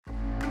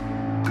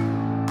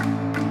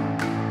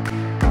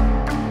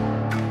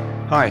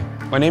Hi,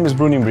 my name is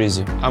Bruno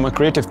Imbrizi. I'm a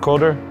creative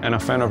coder and a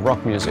fan of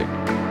rock music.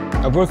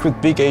 I've worked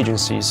with big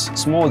agencies,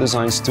 small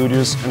design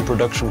studios and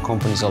production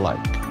companies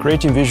alike,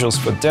 creating visuals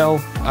for Dell,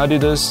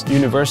 Adidas,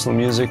 Universal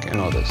Music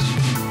and others.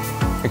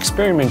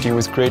 Experimenting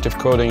with creative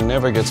coding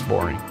never gets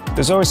boring.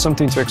 There's always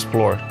something to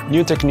explore,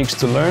 new techniques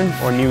to learn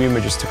or new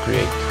images to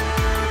create.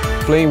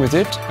 Playing with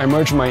it, I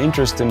merge my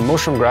interest in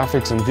motion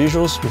graphics and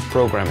visuals with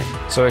programming,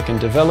 so I can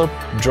develop,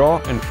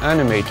 draw and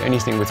animate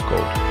anything with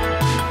code.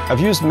 I've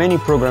used many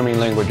programming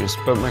languages,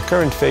 but my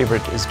current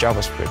favorite is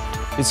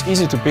JavaScript. It's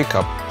easy to pick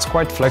up, it's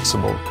quite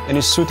flexible, and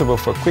is suitable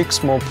for quick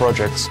small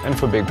projects and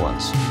for big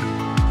ones.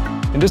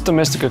 In this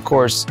Domestika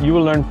course, you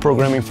will learn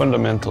programming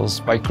fundamentals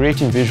by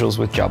creating visuals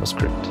with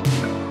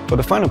JavaScript. For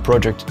the final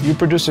project, you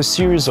produce a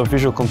series of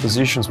visual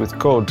compositions with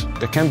code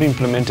that can be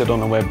implemented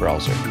on a web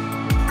browser.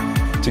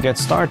 To get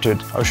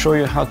started, I'll show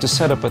you how to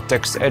set up a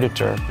text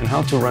editor and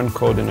how to run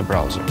code in a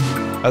browser.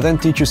 I'll then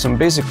teach you some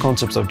basic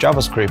concepts of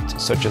JavaScript,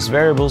 such as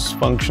variables,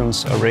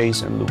 functions,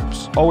 arrays, and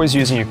loops, always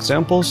using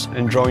examples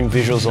and drawing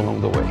visuals along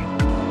the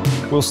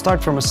way. We'll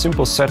start from a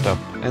simple setup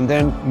and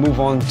then move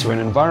on to an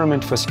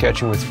environment for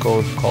sketching with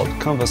code called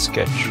Canvas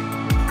Sketch.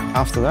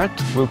 After that,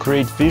 we'll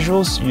create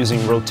visuals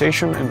using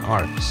rotation and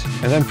arcs,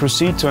 and then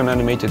proceed to an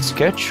animated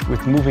sketch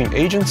with moving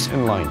agents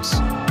and lines.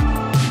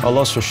 I'll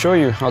also show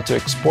you how to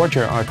export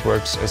your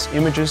artworks as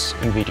images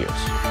and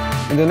videos.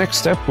 In the next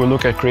step, we'll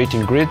look at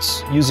creating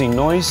grids, using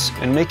noise,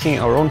 and making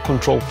our own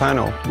control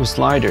panel with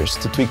sliders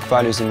to tweak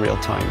values in real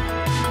time.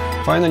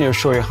 Finally, I'll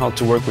show you how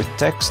to work with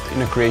text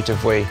in a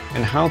creative way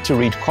and how to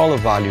read color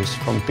values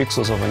from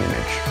pixels of an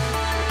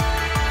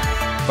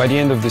image. By the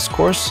end of this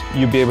course,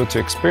 you'll be able to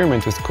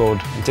experiment with code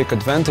and take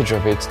advantage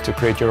of it to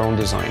create your own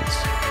designs.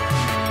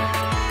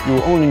 You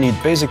will only need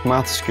basic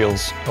math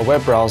skills, a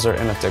web browser,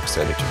 and a text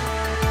editor.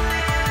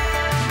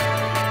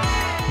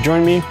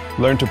 Join me,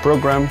 learn to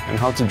program and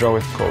how to draw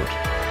with code.